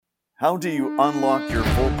How do you unlock your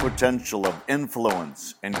full potential of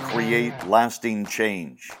influence and create lasting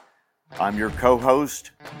change? I'm your co-host,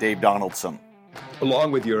 Dave Donaldson.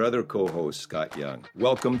 Along with your other co-host, Scott Young.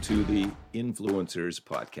 Welcome to the Influencers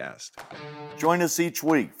Podcast. Join us each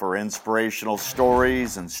week for inspirational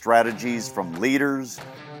stories and strategies from leaders,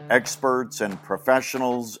 experts, and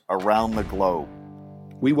professionals around the globe.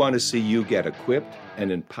 We want to see you get equipped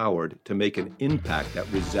and empowered to make an impact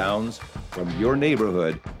that resounds from your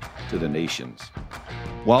neighborhood to the nations.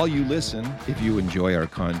 While you listen, if you enjoy our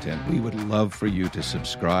content, we would love for you to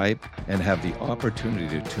subscribe and have the opportunity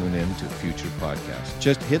to tune in to future podcasts.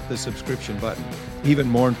 Just hit the subscription button. Even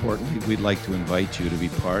more importantly, we'd like to invite you to be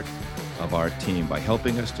part of our team by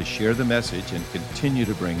helping us to share the message and continue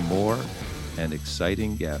to bring more and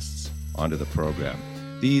exciting guests onto the program.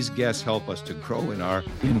 These guests help us to grow in our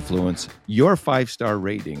influence. Your 5-star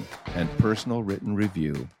rating and personal written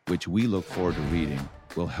review, which we look forward to reading,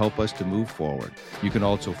 will help us to move forward. You can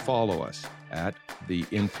also follow us at the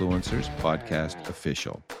Influencers Podcast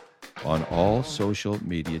Official on all social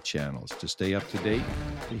media channels to stay up to date,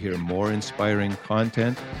 to hear more inspiring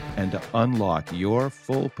content, and to unlock your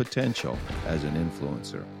full potential as an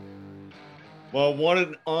influencer. Well, what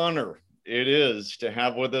an honor it is to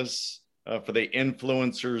have with us for the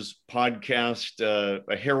Influencers Podcast,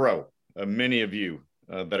 a hero of many of you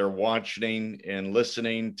that are watching and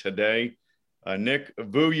listening today, Nick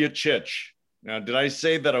Vujicic. Now, did I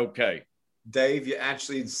say that okay? Dave, you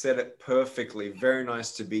actually said it perfectly. Very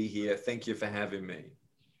nice to be here. Thank you for having me.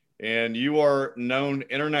 And you are known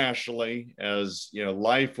internationally as,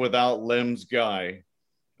 Life Without Limbs guy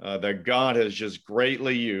that God has just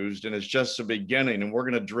greatly used, and it's just the beginning. And we're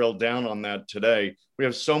going to drill down on that today. We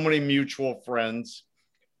have so many mutual friends.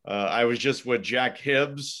 I was just with Jack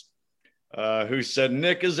Hibbs, who said,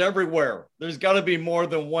 Nick is everywhere. There's got to be more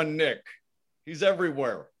than one Nick. He's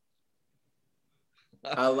everywhere.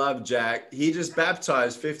 I love Jack. He just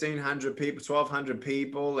baptized 1,500 people, 1,200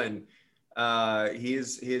 people. And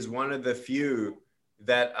he's one of the few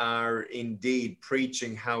that are indeed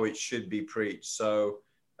preaching how it should be preached. So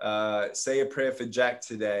say a prayer for Jack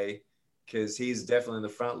today, because he's definitely in the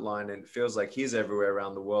front line and it feels like he's everywhere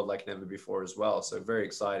around the world like never before as well. So very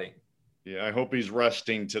exciting. Yeah, I hope he's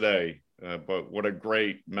resting today. But what a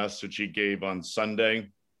great message he gave on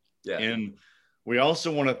Sunday. Yeah. And we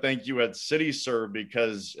also want to thank you at CityServe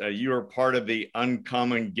because you are part of the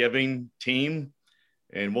Uncommon Giving team.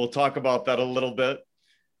 And we'll talk about that a little bit.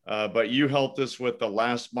 But you helped us with the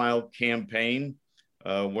Last Mile campaign,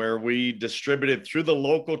 where we distributed through the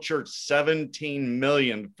local church 17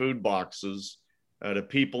 million food boxes to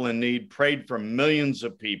people in need, prayed for millions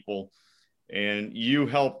of people, and you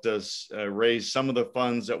helped us raise some of the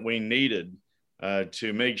funds that we needed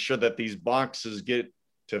to make sure that these boxes get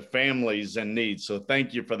to families in need. So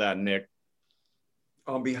thank you for that, Nick.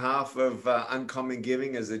 On behalf of Uncommon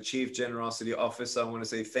Giving as the Chief Generosity Officer, I want to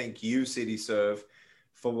say thank you, CityServe,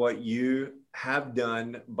 for what you have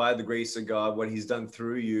done by the grace of God, what he's done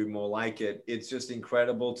through you, more like it. It's just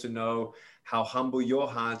incredible to know how humble your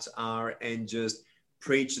hearts are and just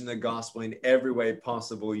preaching the gospel in every way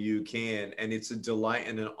possible you can. And it's a delight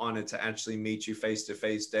and an honor to actually meet you face to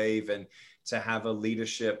face, Dave, and to have a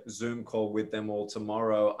leadership Zoom call with them all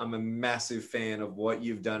tomorrow. I'm a massive fan of what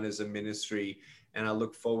you've done as a ministry. And I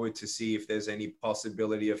look forward to see if there's any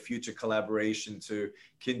possibility of future collaboration to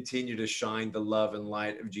continue to shine the love and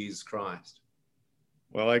light of Jesus Christ.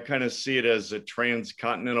 Well, I kind of see it as a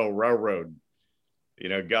transcontinental railroad.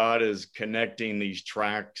 God is connecting these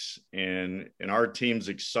tracks, and our team's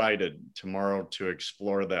excited tomorrow to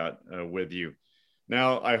explore that with you.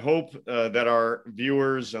 Now, I hope that our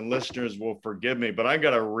viewers and listeners will forgive me, but I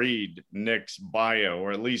got to read Nick's bio,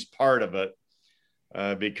 or at least part of it,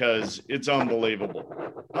 because it's unbelievable.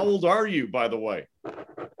 How old are you, by the way?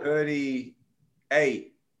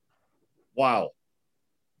 38. Wow.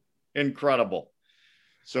 Incredible.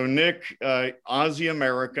 So Nick,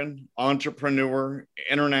 Aussie-American, entrepreneur,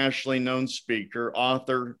 internationally known speaker,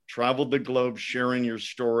 author, traveled the globe sharing your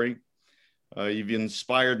story. You've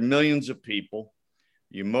inspired millions of people.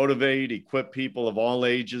 You motivate, equip people of all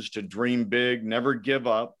ages to dream big, never give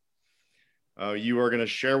up. You are going to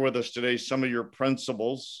share with us today some of your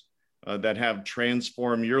principles that have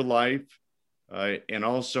transformed your life, and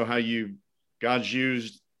also how God's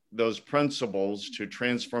used those principles to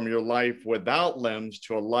transform your life without limbs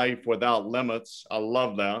to a life without limits. I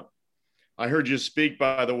love that. I heard you speak,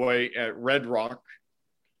 by the way, at Red Rock,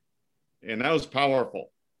 and that was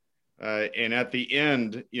powerful. And at the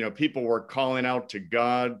end, people were calling out to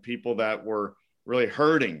God. People that were really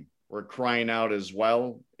hurting were crying out as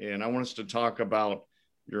well. And I want us to talk about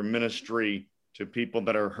your ministry to people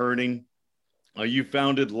that are hurting. You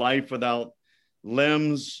founded Life Without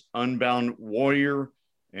Limbs, Unbound Warrior,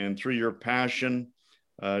 and through your passion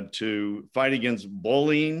to fight against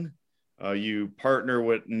bullying, you partner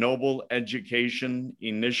with Noble Education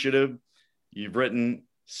Initiative. You've written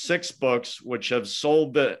 6 books, which have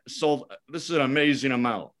sold, this is an amazing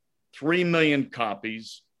amount, 3 million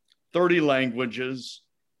copies, 30 languages,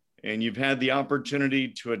 and you've had the opportunity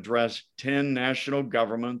to address 10 national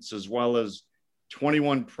governments, as well as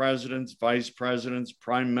 21 presidents, vice presidents,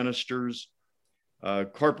 prime ministers.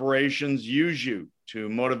 Corporations use you to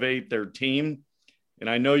motivate their team. And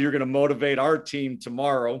I know you're going to motivate our team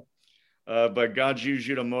tomorrow, but God's used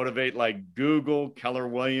you to motivate like Google, Keller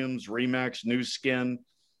Williams, Remax, Nu Skin.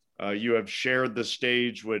 You have shared the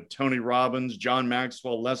stage with Tony Robbins, John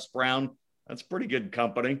Maxwell, Les Brown. That's pretty good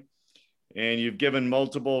company. And you've given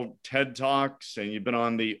multiple TED Talks, and you've been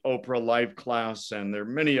on the Oprah Life Class, and there are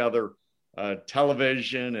many other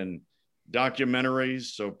television and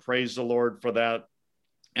documentaries. So praise the Lord for that.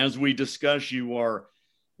 As we discuss, you are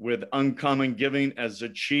with Uncommon Giving as the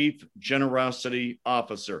Chief Generosity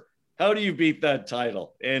Officer. How do you beat that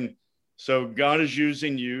title? And so God is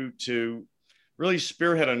using you to really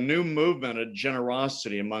spearhead a new movement of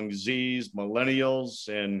generosity among Z's, millennials,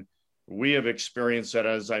 and we have experienced that,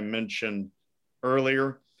 as I mentioned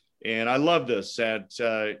earlier. And I love this,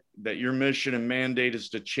 that your mission and mandate is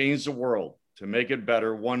to change the world, to make it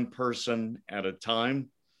better, one person at a time.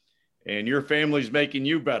 And your family's making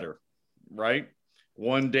you better, right?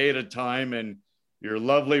 One day at a time. And your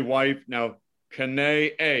lovely wife, now,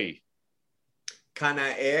 Kanae.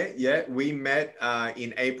 Kanae, yeah, we met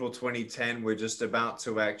in April 2010. We're just about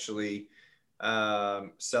to actually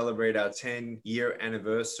celebrate our 10-year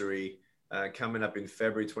anniversary coming up in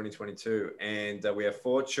February 2022. And we have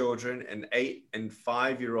 4 children, an 8 and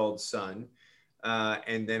 5-year-old son.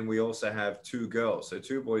 And then we also have 2 girls. So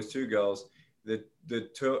 2 boys, 2 girls.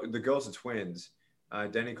 The girls are twins,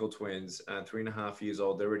 identical twins, 3.5 years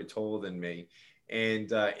old. They're already taller than me.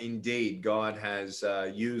 And indeed, God has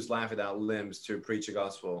used Life Without Limbs to preach the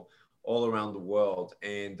gospel all around the world.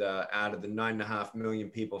 And out of the 9.5 million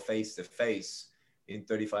people face to face in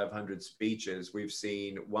 3,500 speeches, we've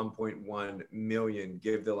seen 1.1 million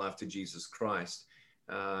give their life to Jesus Christ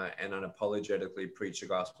and unapologetically preach the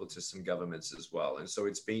gospel to some governments as well. And so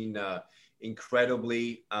it's been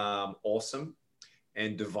incredibly awesome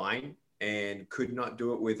and divine, and could not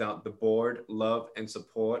do it without the board, love, and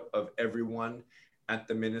support of everyone at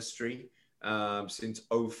the ministry. Since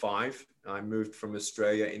 2005, I moved from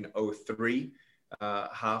Australia in 2003,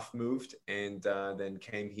 half moved, and then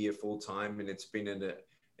came here full time. And it's been an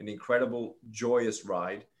incredible, joyous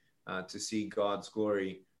ride to see God's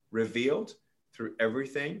glory revealed through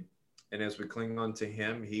everything. And as we cling on to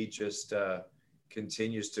him, he just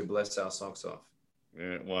continues to bless our socks off.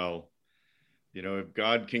 Yeah, well, you know, if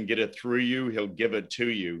God can get it through you, he'll give it to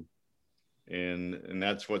you. And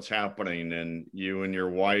that's what's happening. And you and your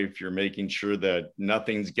wife, you're making sure that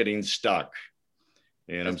nothing's getting stuck.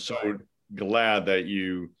 And I'm so glad that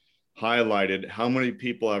you highlighted how many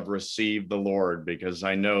people have received the Lord, because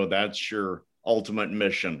I know that's your ultimate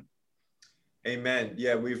mission. Amen.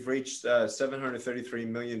 Yeah, we've reached 733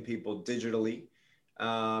 million people digitally.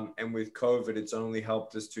 And with COVID, it's only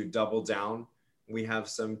helped us to double down. We have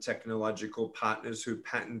some technological partners who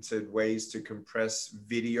patented ways to compress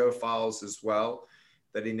video files as well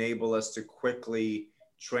that enable us to quickly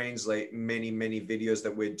translate many, many videos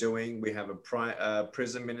that we're doing. We have a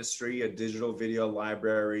prison ministry, a digital video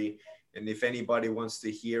library. And if anybody wants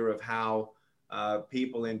to hear of how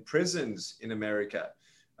people in prisons in America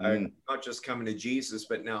are not just coming to Jesus,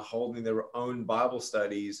 but now holding their own Bible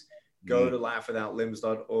studies, go to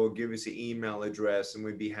lifewithoutlimbs.org, give us an email address, and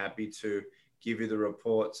we'd be happy to give you the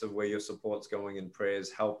reports of where your support's going and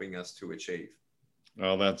prayers helping us to achieve.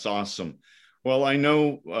 Oh, that's awesome. Well, I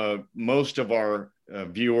know most of our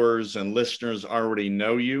viewers and listeners already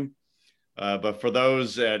know you, but for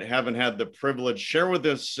those that haven't had the privilege, share with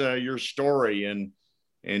us your story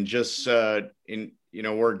and just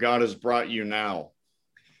where God has brought you now.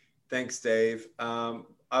 Thanks, Dave.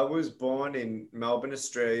 I was born in Melbourne,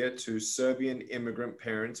 Australia, to Serbian immigrant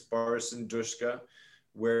parents, Boris and Dushka,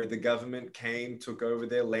 where the government came, took over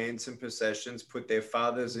their lands and possessions, put their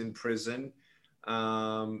fathers in prison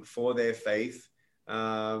for their faith.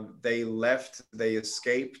 They left, they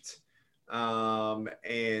escaped, and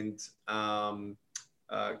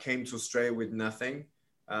came to Australia with nothing,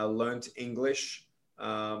 learned English.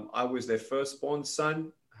 I was their firstborn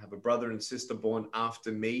son. I have a brother and sister born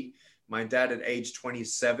after me. My dad at age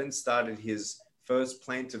 27 started his first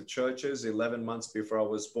plant of churches 11 months before I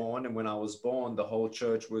was born. And when I was born, the whole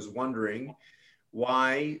church was wondering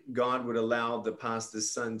why God would allow the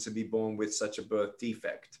pastor's son to be born with such a birth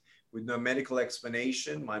defect. With no medical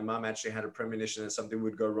explanation, my mom actually had a premonition that something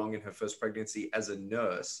would go wrong in her first pregnancy as a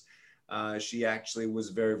nurse. She actually was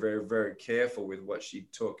very, very, very careful with what she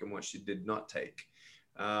took and what she did not take.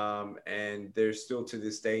 And there's still to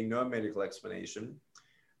this day no medical explanation.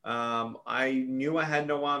 I knew I had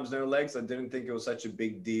no arms, no legs. I didn't think it was such a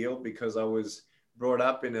big deal because I was brought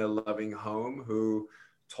up in a loving home who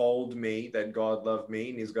told me that God loved me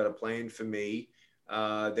and he's got a plan for me.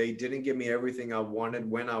 They didn't give me everything I wanted,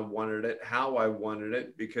 when I wanted it, how I wanted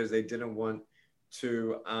it, because they didn't want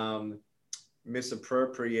to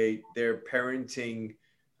misappropriate their parenting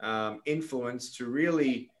influence to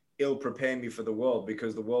really ill prepare me for the world,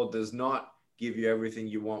 because the world does not give you everything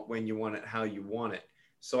you want, when you want it, how you want it.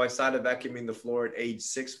 So I started vacuuming the floor at age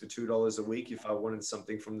 6 for $2 a week. If I wanted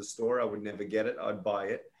something from the store, I would never get it. I'd buy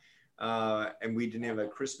it. And we didn't have a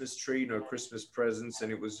Christmas tree, no Christmas presents,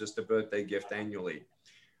 and it was just a birthday gift annually.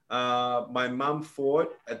 My mom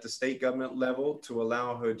fought at the state government level to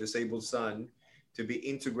allow her disabled son to be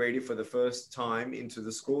integrated for the first time into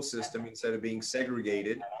the school system instead of being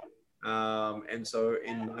segregated. And so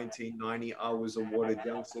in 1990, I was awarded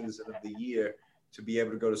Young Citizen of the Year to be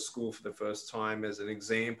able to go to school for the first time as an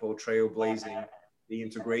example, trailblazing the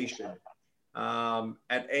integration.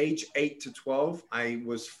 At age 8 to 12, I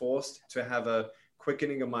was forced to have a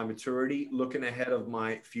quickening of my maturity, looking ahead of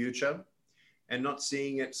my future and not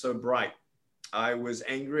seeing it so bright. I was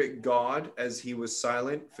angry at God as he was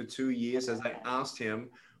silent for 2 years as I asked him,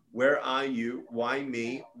 where are you? Why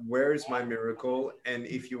me? Where is my miracle? And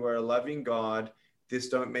if you are a loving God, this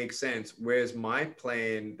don't make sense. Where's my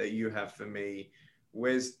plan that you have for me?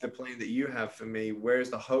 Where's the plan that you have for me? Where's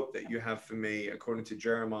the hope that you have for me? According to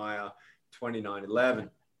Jeremiah 29:11.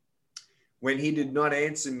 When he did not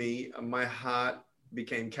answer me, my heart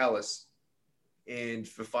became callous. And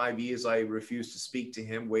for 5 years, I refused to speak to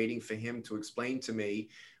him, waiting for him to explain to me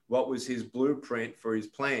what was his blueprint for his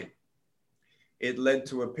plan. It led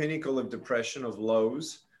to a pinnacle of depression, of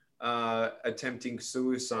lows, attempting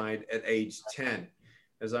suicide at age 10.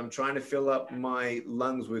 As I'm trying to fill up my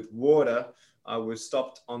lungs with water, I was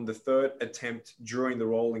stopped on the third attempt during the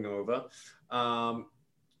rolling over.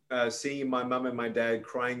 Seeing my mom and my dad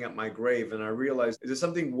crying at my grave. And I realized there's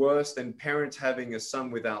something worse than parents having a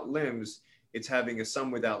son without limbs. It's having a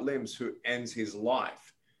son without limbs who ends his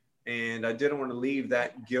life. And I didn't want to leave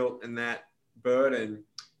that guilt and that burden.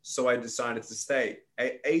 So I decided to stay.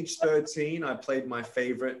 At age 13, I played my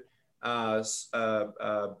favorite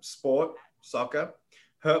sport, soccer.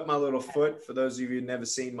 Hurt my little foot. For those of you who've never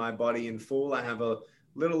seen my body in full, I have a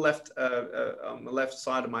little left on the left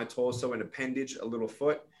side of my torso, an appendage, a little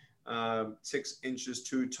foot, 6 inches,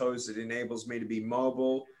 2 toes. That enables me to be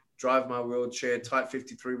mobile, drive my wheelchair, type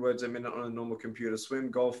 53 words a minute on a normal computer, swim,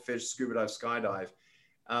 golf, fish, scuba dive, skydive.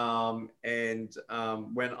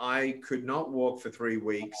 When I could not walk for 3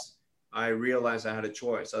 weeks, I realized I had a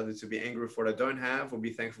choice, either to be angry for what I don't have or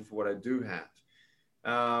be thankful for what I do have.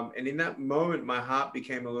 And in that moment, my heart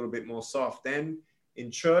became a little bit more soft. Then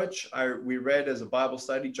in church, we read as a Bible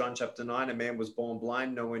study, John chapter 9, a man was born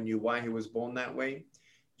blind. No one knew why he was born that way.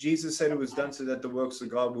 Jesus said it was done so that the works of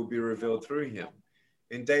God will be revealed through him.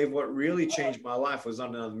 And Dave, what really changed my life was not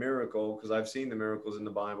another miracle, because I've seen the miracles in the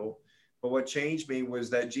Bible. But what changed me was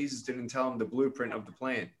that Jesus didn't tell him the blueprint of the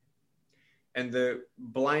plan. And the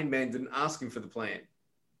blind man didn't ask him for the plan.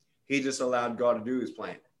 He just allowed God to do his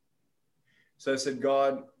plan. So I said,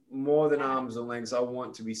 God, more than arms and legs, I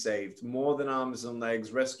want to be saved. More than arms and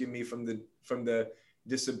legs, rescue me from the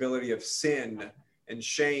disability of sin and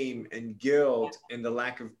shame and guilt and the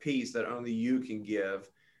lack of peace that only you can give.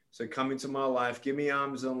 So come into my life, give me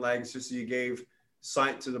arms and legs, just as you gave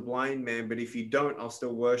sight to the blind man. But if you don't, I'll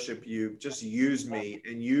still worship you. Just use me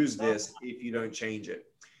and use this if you don't change it.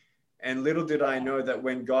 And little did I know that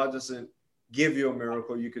when God doesn't give you a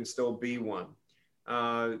miracle, you can still be one.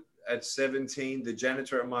 At 17, the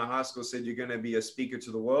janitor at my high school said, you're going to be a speaker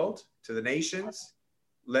to the world, to the nations.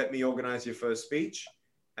 Let me organize your first speech.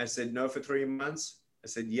 I said no for 3 months. I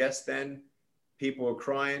said yes then. People were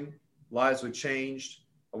crying. Lives were changed.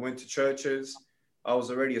 I went to churches. I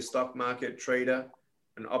was already a stock market trader,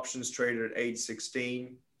 an options trader at age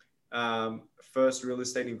 16. First real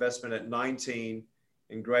estate investment at 19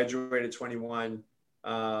 and graduated at 21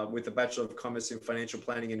 with a Bachelor of Commerce in Financial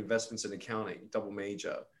Planning and Investments in Accounting, double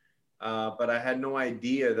major. But I had no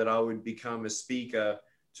idea that I would become a speaker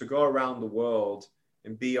to go around the world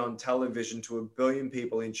and be on television to 1 billion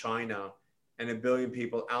people in China and 1 billion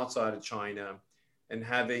people outside of China, and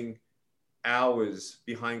having hours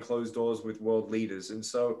behind closed doors with world leaders. And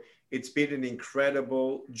so it's been an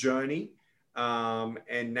incredible journey.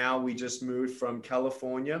 And now we just moved from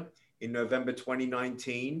California in November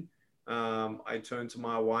 2019. I turned to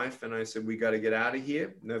my wife and I said, we got to get out of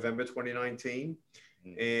here, November 2019.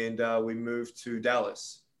 And we moved to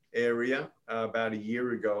Dallas area about a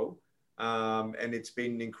year ago. And it's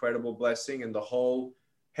been an incredible blessing. And the whole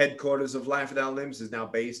headquarters of Life Without Limbs is now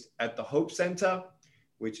based at the Hope Center,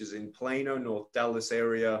 which is in Plano, North Dallas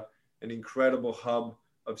area, an incredible hub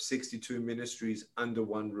of 62 ministries under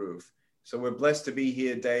one roof. So we're blessed to be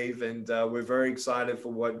here, Dave, and we're very excited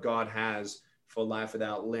for what God has for Life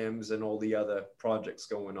Without Limbs and all the other projects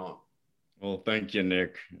going on. Well, thank you,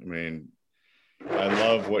 Nick. I mean, I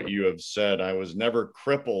love what you have said. I was never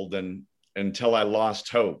crippled until I lost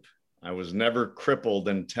hope. I was never crippled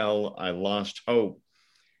until I lost hope.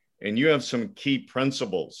 And you have some key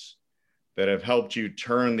principles that have helped you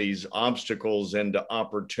turn these obstacles into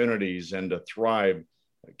opportunities and to thrive.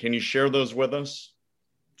 Can you share those with us?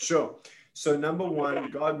 Sure. So number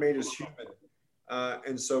one, God made us human.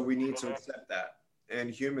 And so we need to accept that. And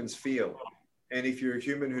humans feel. And if you're a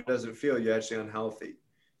human who doesn't feel, you're actually unhealthy.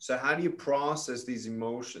 So how do you process these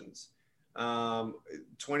emotions?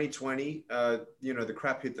 2020, the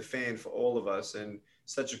crap hit the fan for all of us, and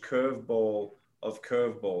such a curveball of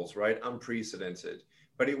curveballs, right? Unprecedented.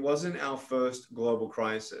 But it wasn't our first global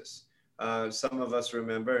crisis. Some of us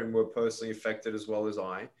remember, and were personally affected as well as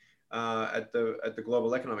I, at the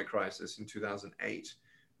global economic crisis in 2008.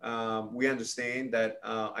 We understand that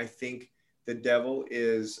I think the devil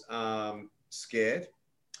is scared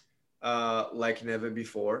like never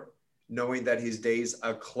before, knowing that his days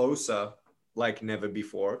are closer like never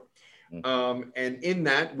before. And in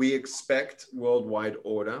that, we expect worldwide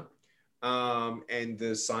order, and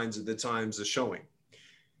the signs of the times are showing.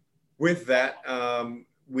 With that,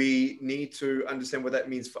 we need to understand what that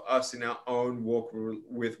means for us in our own walk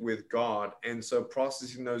with God. And so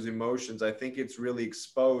processing those emotions, I think it's really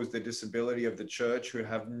exposed the disability of the church, who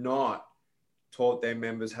have not taught their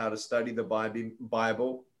members how to study the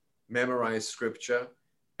Bible, memorize scripture,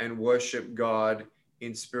 and worship God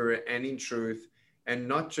in spirit and in truth, and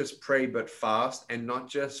not just pray, but fast, and not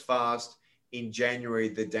just fast in January,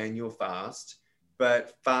 the Daniel fast,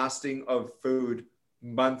 but fasting of food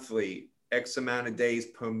monthly, X amount of days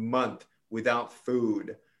per month without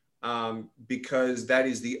food, because that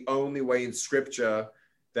is the only way in scripture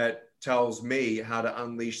that tells me how to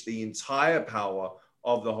unleash the entire power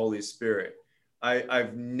of the Holy Spirit.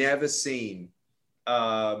 I've never seen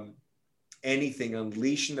anything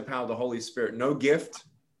unleashing the power of the Holy Spirit. No gift,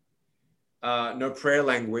 no prayer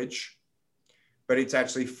language, but it's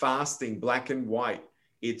actually fasting, black and white.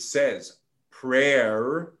 It says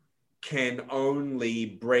prayer can only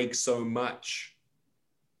break so much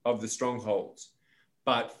of the strongholds,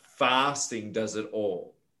 but fasting does it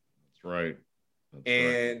all. That's right.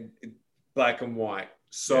 And black and white.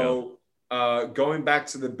 So going back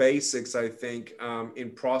to the basics, I think in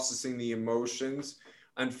processing the emotions,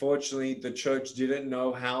 unfortunately, the church didn't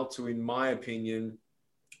know how to, in my opinion,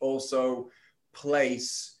 also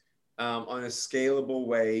place on a scalable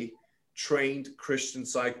way trained Christian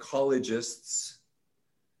psychologists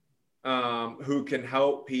who can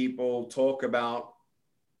help people talk about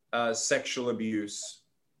sexual abuse,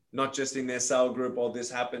 not just in their cell group, or this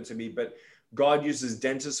happened to me, but God uses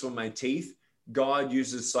dentists for my teeth. God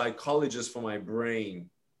uses psychologists for my brain.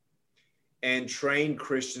 And trained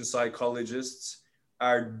Christian psychologists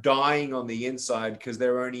are dying on the inside because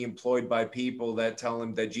they're only employed by people that tell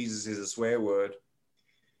them that Jesus is a swear word.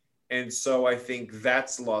 And so I think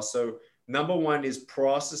that's lost. So number one is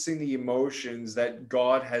processing the emotions that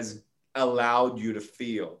God has allowed you to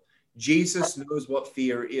feel. Jesus knows what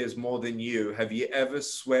fear is more than you. Have you ever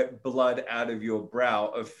sweat blood out of your brow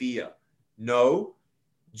of fear? No,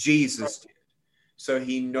 Jesus did. So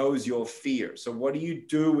he knows your fear. So what do you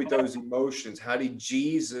do with those emotions? How did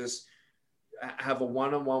Jesus have a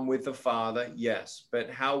one-on-one with the Father? Yes. But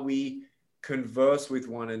how we converse with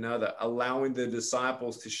one another, allowing the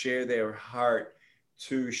disciples to share their heart,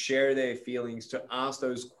 to share their feelings, to ask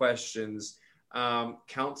those questions.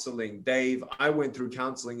 Counseling. Dave, I went through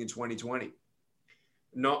counseling in 2020.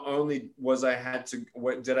 Not only did I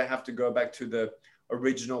have to go back to the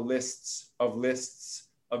original lists of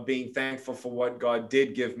being thankful for what God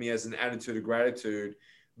did give me as an attitude of gratitude,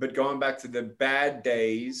 but going back to the bad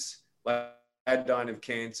days, like I had died of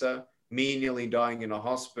cancer, me nearly dying in a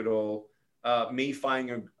hospital, me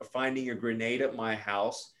finding a grenade at my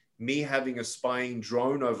house, me having a spying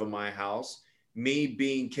drone over my house, me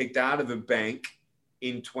being kicked out of a bank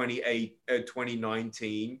in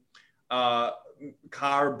 2019,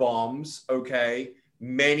 car bombs, okay,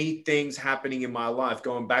 many things happening in my life,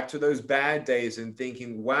 going back to those bad days and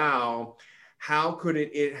thinking, wow, how could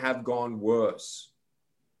it have gone worse?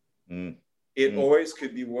 Mm. It always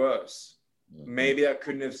could be worse. Mm-hmm. Maybe I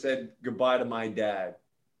couldn't have said goodbye to my dad.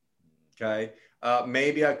 Okay.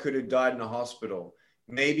 Maybe I could have died in a hospital.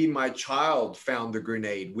 Maybe my child found the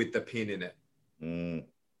grenade with the pin in it. Mm.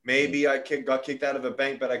 Maybe I got kicked out of a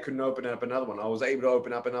bank, but I couldn't open up another one. I was able to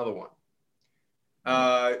open up another one.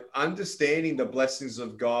 Understanding the blessings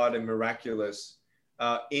of God and miraculous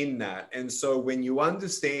in that. And so when you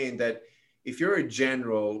understand that if you're a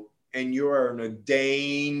general and you are an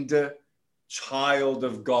ordained child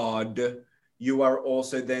of God, you are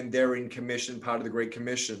also then there in commission, part of the Great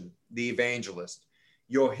Commission, the evangelist.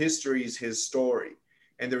 Your history is his story.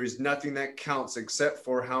 And there is nothing that counts except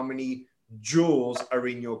for how many jewels are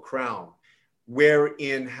in your crown.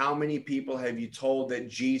 Wherein, how many people have you told that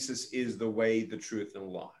Jesus is the way, the truth, and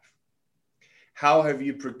life? How have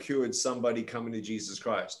you procured somebody coming to Jesus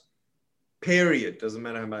Christ? Period. Doesn't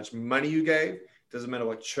matter how much money you gave. Doesn't matter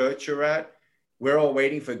what church you're at. We're all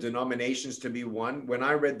waiting for denominations to be one. When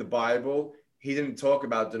I read the Bible, he didn't talk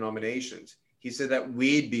about denominations. He said that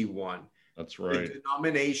we'd be one. That's right. The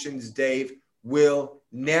denominations, Dave, will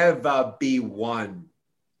never be one.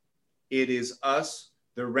 It is us,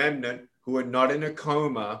 the remnant, who are not in a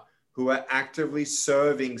coma, who are actively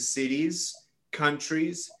serving cities,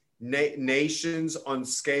 countries, nations on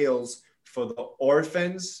scales for the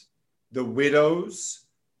orphans, the widows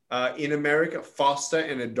in America, foster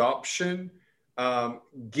and adoption,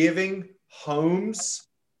 giving homes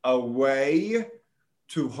away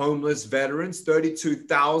to homeless veterans,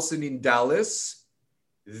 32,000 in Dallas.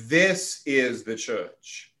 This is the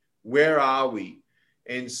church. Where are we?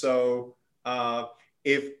 And so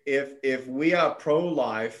if we are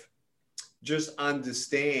pro-life, just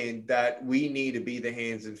understand that we need to be the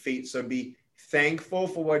hands and feet. So be thankful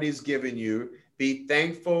for what he's given you. Be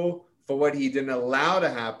thankful for what he didn't allow to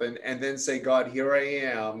happen. And then say, God, here I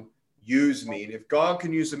am. Use me. And if God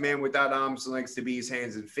can use a man without arms and legs to be his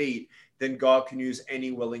hands and feet, then God can use any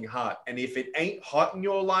willing heart. And if it ain't hot in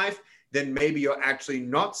your life, then maybe you're actually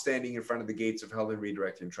not standing in front of the gates of hell and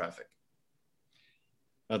redirecting traffic.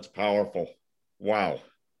 That's powerful. Wow.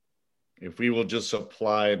 If we will just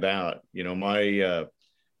apply that, you know,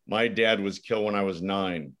 my dad was killed when I was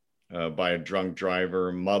 9 by a drunk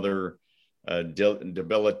driver, mother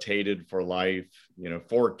debilitated for life, you know,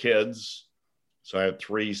 4 kids. So I had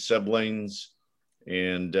 3 siblings,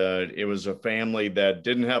 and it was a family that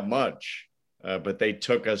didn't have much, but they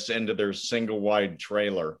took us into their single wide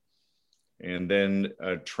trailer and then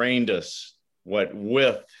trained us what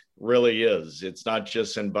with really is. It's not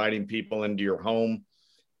just inviting people into your home,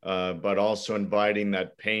 but also inviting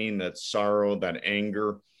that pain, that sorrow, that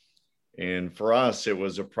anger. And for us, it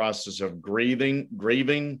was a process of grieving,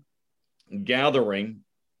 gathering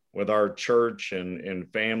with our church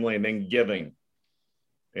and family, and then giving.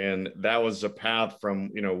 And that was a path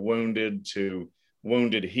from, you know, wounded to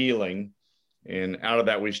wounded healing. And out of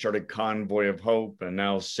that, we started Convoy of Hope and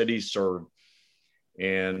now City Serve.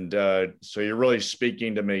 And so you're really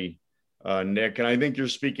speaking to me, Nick, and I think you're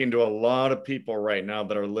speaking to a lot of people right now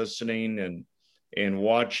that are listening and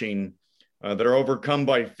watching that are overcome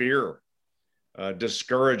by fear,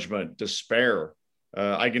 discouragement, despair.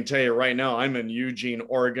 I can tell you right now, I'm in Eugene,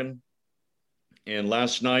 Oregon. And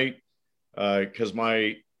last night, because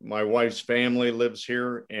my wife's family lives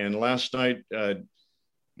here, and last night,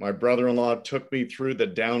 my brother-in-law took me through the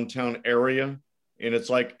downtown area, and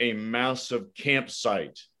it's like a massive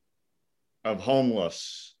campsite of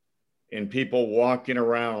homeless and people walking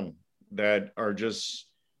around that are just,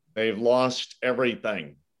 they've lost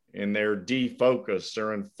everything and they're defocused,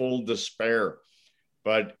 they're in full despair.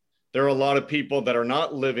 But there are a lot of people that are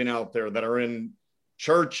not living out there, that are in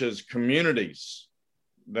churches, communities,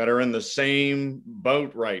 that are in the same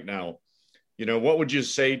boat right now. You know, what would you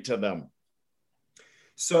say to them?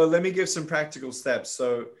 So let me give some practical steps.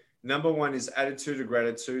 So number 1 is attitude of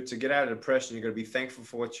gratitude. To get out of depression, you're going to be thankful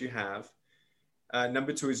for what you have.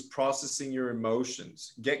 Number 2 is processing your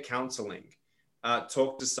emotions. Get counseling.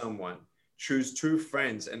 Talk to someone. Choose 2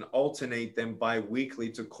 friends and alternate them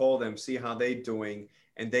bi-weekly to call them, see how they're doing,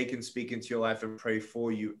 and they can speak into your life and pray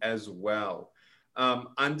for you as well.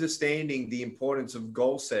 Understanding the importance of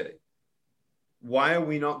goal setting. Why are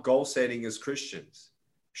we not goal setting as Christians?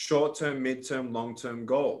 Short-term, mid-term, long-term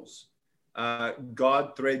goals.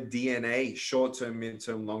 God thread DNA, short-term,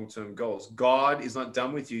 mid-term, long-term goals. God is not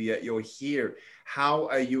done with you yet. You're here. How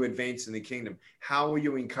are you advancing the kingdom? How are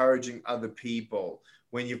you encouraging other people?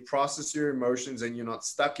 When you've processed your emotions and you're not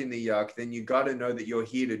stuck in the yuck, then you got to know that you're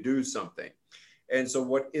here to do something. And so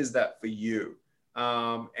what is that for you?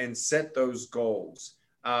 And set those goals.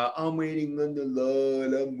 I'm waiting on the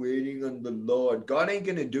Lord. I'm waiting on the Lord. God ain't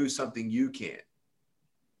going to do something you can't.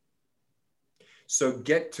 So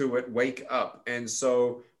get to it, wake up. And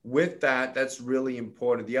so with that, that's really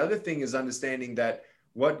important. The other thing is understanding that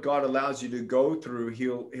what God allows you to go through,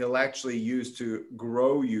 he'll actually use to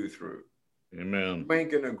grow you through. Amen. You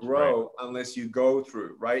ain't going to grow unless you go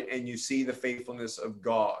through, right? And you see the faithfulness of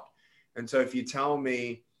God. And so if you tell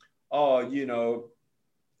me, oh, you know,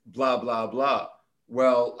 blah, blah, blah.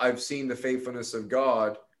 Well, I've seen the faithfulness of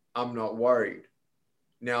God. I'm not worried.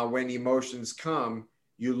 Now, when emotions come,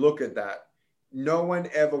 you look at that. No one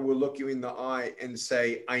ever will look you in the eye and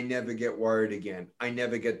say, I never get worried again. I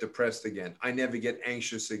never get depressed again. I never get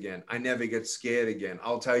anxious again. I never get scared again.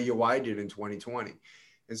 I'll tell you why I did in 2020.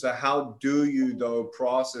 And so how do you, though,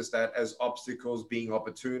 process that as obstacles being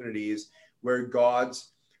opportunities where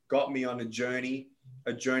God's got me on a journey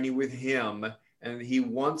with him, and he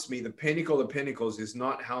wants me. The pinnacle of pinnacles is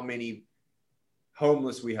not how many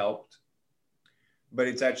homeless we helped, but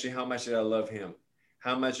it's actually how much did I love him?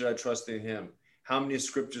 How much did I trust in him? How many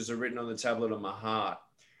scriptures are written on the tablet of my heart?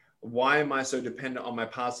 Why am I so dependent on my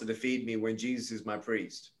pastor to feed me when Jesus is my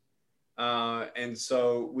priest? And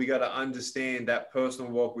so we got to understand that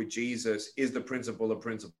personal walk with Jesus is the principle of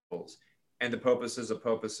principles and the purposes of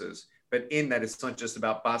purposes. But in that, it's not just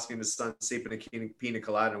about basking in the sun, sipping a pina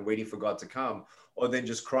colada and waiting for God to come, or then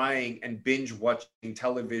just crying and binge watching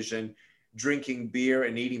television, drinking beer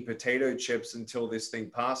and eating potato chips until this thing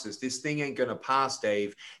passes. This thing ain't going to pass,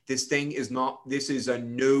 Dave. This is a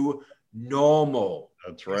new normal.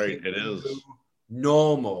 That's right. It is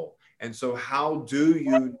normal. And so how do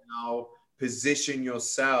you now position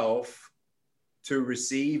yourself to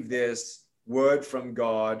receive this word from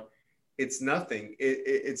God? It's nothing.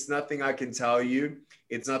 It's nothing I can tell you.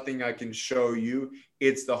 It's nothing I can show you.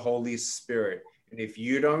 It's the Holy Spirit. And if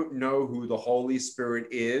you don't know who the Holy Spirit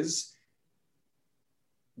is,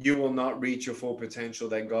 you will not reach your full potential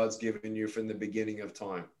that God's given you from the beginning of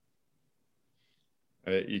time.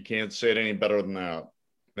 You can't say it any better than that.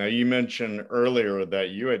 Now, you mentioned earlier that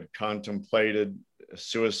you had contemplated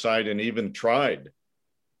suicide and even tried,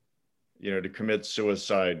 to commit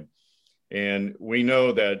suicide. And we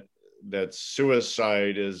know that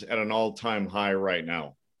suicide is at an all-time high right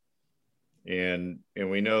now. And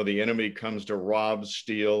we know the enemy comes to rob,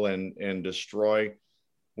 steal, and destroy.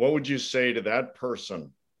 What would you say to that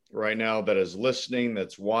person right now that is listening,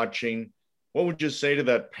 that's watching? What would you say to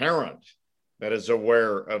that parent that is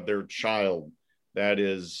aware of their child that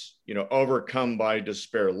is, overcome by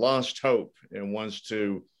despair, lost hope, and wants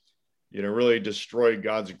to, really destroy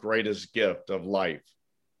God's greatest gift of life?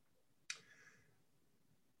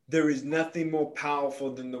 There is nothing more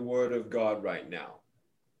powerful than the word of God right now.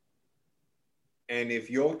 And if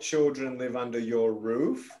your children live under your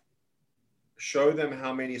roof, show them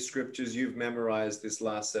how many scriptures you've memorized this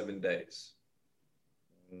last 7 days.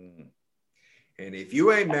 And if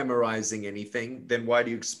you ain't memorizing anything, then why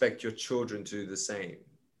do you expect your children to do the same?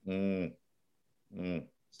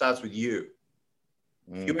 Starts with you.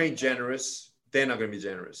 If you ain't generous, they're not going to be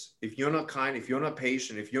generous. If you're not kind, if you're not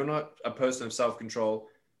patient, if you're not a person of self-control,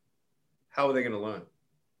 how are they going to learn?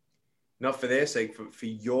 Not for their sake, for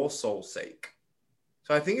your soul's sake.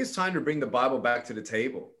 So I think it's time to bring the Bible back to the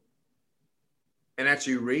table and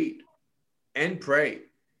actually read and pray.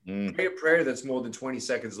 Pray a prayer that's more than 20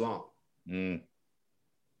 seconds long.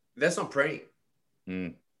 That's not praying.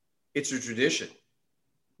 It's a tradition.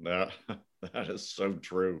 That is so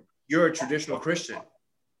true. You're a traditional Christian.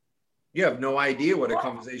 You have no idea what a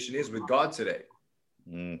conversation is with God today.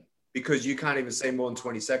 Because you can't even say more than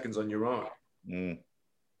 20 seconds on your own.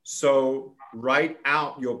 So write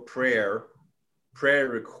out your prayer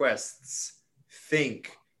requests.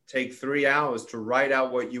 Take 3 hours to write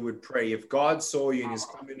out what you would pray. If God saw you and is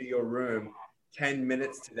coming to your room 10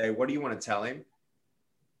 minutes today, what do you want to tell him?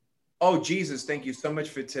 Oh, Jesus, thank you so much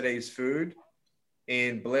for today's food,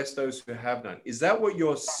 and bless those who have none. Is that what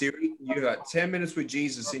you're serious? You got 10 minutes with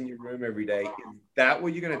Jesus in your room every day. Is that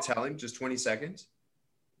what you're going to tell him? Just 20 seconds?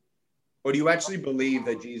 Or do you actually believe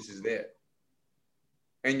that Jesus is there?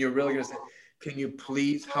 And you're really going to say, can you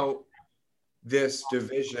please help this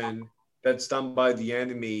division that's done by the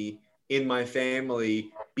enemy in my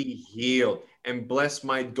family be healed? And bless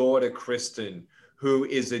my daughter, Kristen, who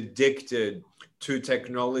is addicted to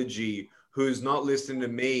technology, who's not listening to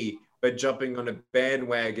me, but jumping on a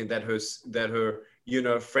bandwagon that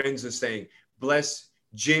her friends are saying. Bless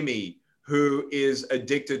Jimmy, who is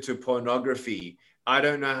addicted to pornography. I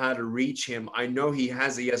don't know how to reach him. I know he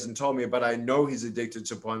hasn't told me, but I know he's addicted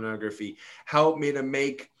to pornography. Help me to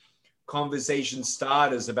make conversation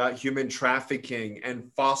starters about human trafficking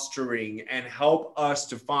and fostering, and help us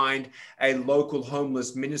to find a local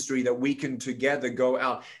homeless ministry that we can together go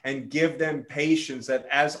out and give them patience, that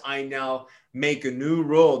as I now make a new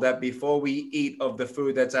rule that before we eat of the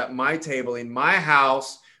food that's at my table in my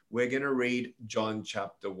house, we're going to read John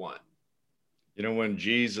chapter 1. You know, when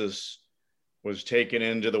Jesus was taken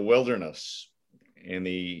into the wilderness and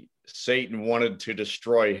Satan wanted to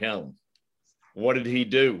destroy him, what did he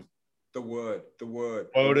do? The word.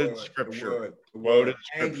 Quoted scripture. Quoted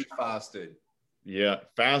scripture. And he fasted. Yeah,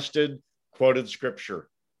 fasted, quoted scripture.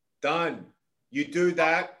 Done. You do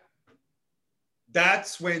that,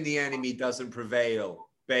 that's when the enemy doesn't prevail,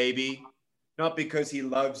 baby. Not because he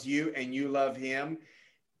loves you and you love him.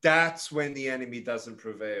 That's when the enemy doesn't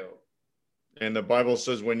prevail. And the Bible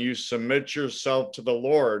says when you submit yourself to the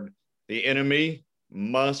Lord, the enemy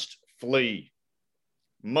must flee.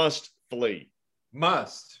 Must flee.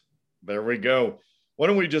 Must. There we go. Why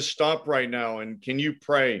don't we just stop right now, and can you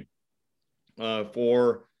pray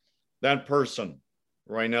for that person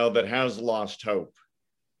right now that has lost hope?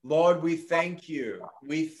 Lord, we thank you.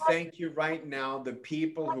 We thank you right now, the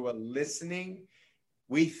people who are listening.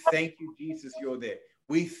 We thank you, Jesus, you're there.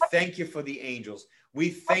 We thank you for the angels. We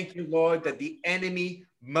thank you, Lord, that the enemy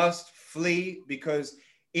must flee, because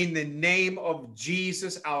in the name of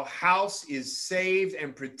Jesus, our house is saved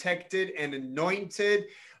and protected and anointed.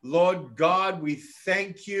 Lord God, we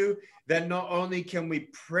thank you that not only can we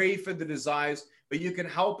pray for the desires, but you can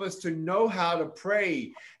help us to know how to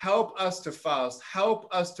pray, help us to fast, help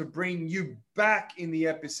us to bring you back in the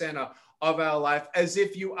epicenter of our life as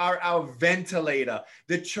if you are our ventilator.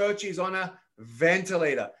 The church is on a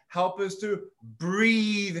ventilator. Help us to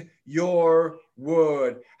breathe your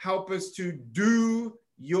word. Help us to do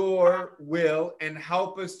your will, and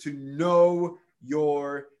help us to know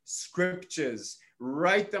your scriptures.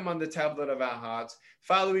 Write them on the tablet of our hearts.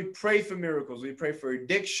 Father, we pray for miracles. We pray for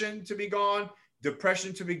addiction to be gone,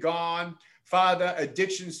 depression to be gone. Father,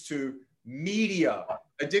 addictions to media,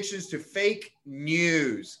 addictions to fake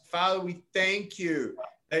news. Father, we thank you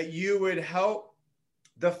that you would help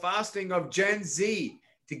the fasting of Gen Z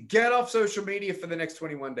to get off social media for the next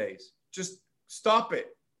 21 days. Just stop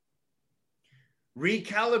it.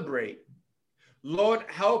 Recalibrate. Lord,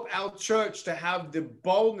 help our church to have the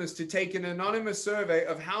boldness to take an anonymous survey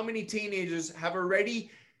of how many teenagers have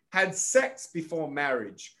already had sex before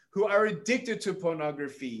marriage, who are addicted to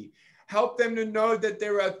pornography. Help them to know that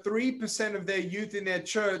there are 3% of their youth in their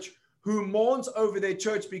church who mourns over their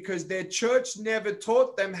church because their church never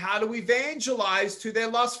taught them how to evangelize to their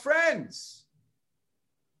lost friends.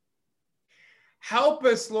 Help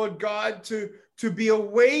us, Lord God, to be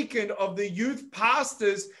awakened of the youth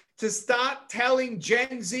pastors to start telling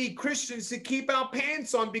Gen Z Christians to keep our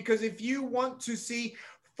pants on, because if you want to see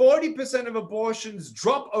 40% of abortions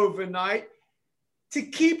drop overnight, to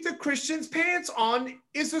keep the Christians' pants on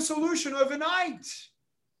is the solution overnight.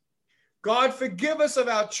 God, forgive us of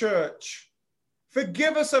our church.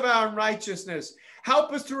 Forgive us of our unrighteousness.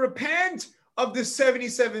 Help us to repent of the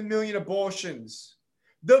 77 million abortions.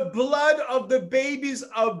 The blood of the babies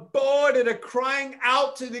aborted are crying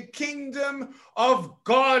out to the kingdom of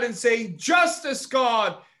God and saying, justice,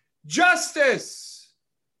 God, justice,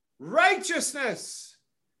 righteousness.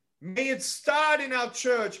 May it start in our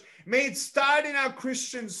church. May it start in our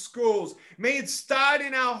Christian schools. May it start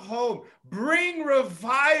in our home. Bring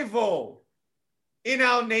revival in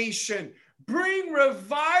our nation. Bring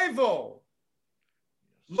revival.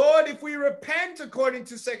 Lord, if we repent according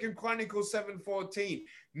to 2 Chronicles 7:14,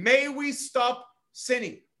 may we stop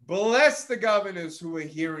sinning. Bless the governors who are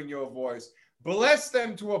hearing your voice. Bless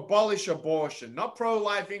them to abolish abortion, not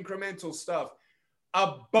pro-life incremental stuff.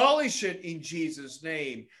 Abolish it in Jesus'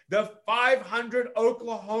 name. The 500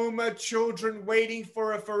 Oklahoma children waiting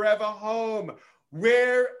for a forever home.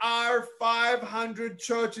 Where are 500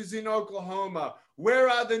 churches in Oklahoma? Where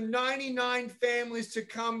are the 99 families to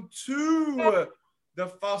come to the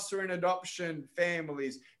foster and adoption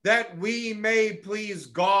families, that we may please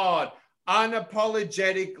God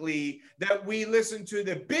unapologetically, that we listen to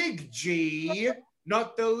the big G,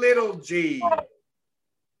 not the little g.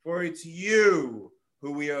 For it's you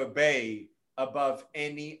who we obey above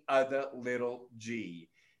any other little g.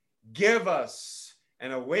 Give us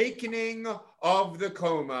an awakening of the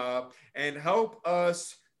coma and help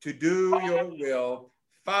us to do your will.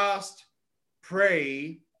 Fast,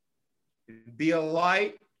 pray, be a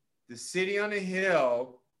light, the city on a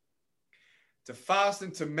hill, to fast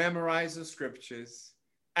and to memorize the scriptures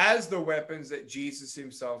as the weapons that Jesus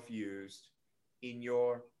himself used. In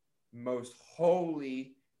your most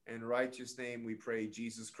holy and righteous name we pray,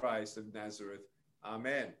 Jesus Christ of Nazareth.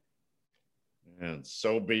 Amen. And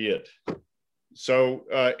so be it. So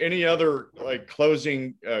any other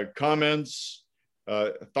closing comments,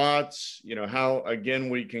 thoughts, how, again,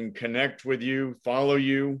 we can connect with you, follow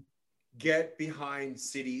you? Get behind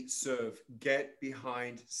City Serve. Get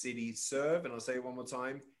behind City Serve. And I'll say it one more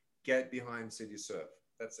time. Get behind City Serve.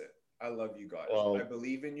 That's it. I love you guys. Well, I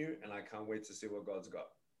believe in you, and I can't wait to see what God's got.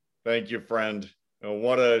 Thank you, friend.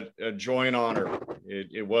 What a joy and honor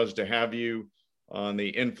it was to have you on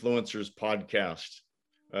the Influencers Podcast.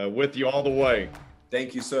 With you all the way.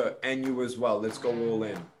 Thank you, sir. And you as well. Let's go all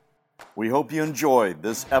in. We hope you enjoyed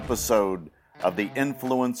this episode of the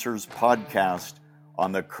Influencers Podcast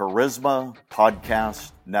on the Charisma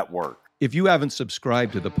Podcast Network. If you haven't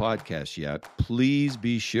subscribed to the podcast yet, please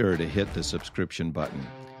be sure to hit the subscription button.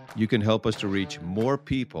 You can help us to reach more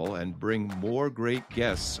people and bring more great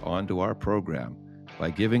guests onto our program by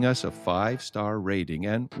giving us a 5-star rating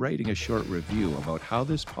and writing a short review about how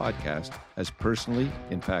this podcast has personally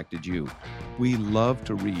impacted you. We love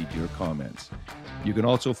to read your comments. You can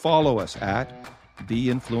also follow us at The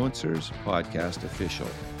Influencers Podcast Official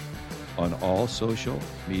on all social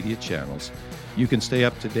media channels. You can stay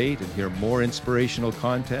up to date and hear more inspirational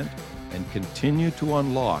content and continue to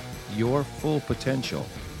unlock your full potential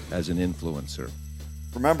as an influencer.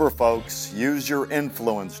 Remember, folks, use your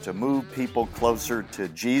influence to move people closer to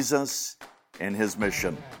Jesus and his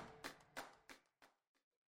mission.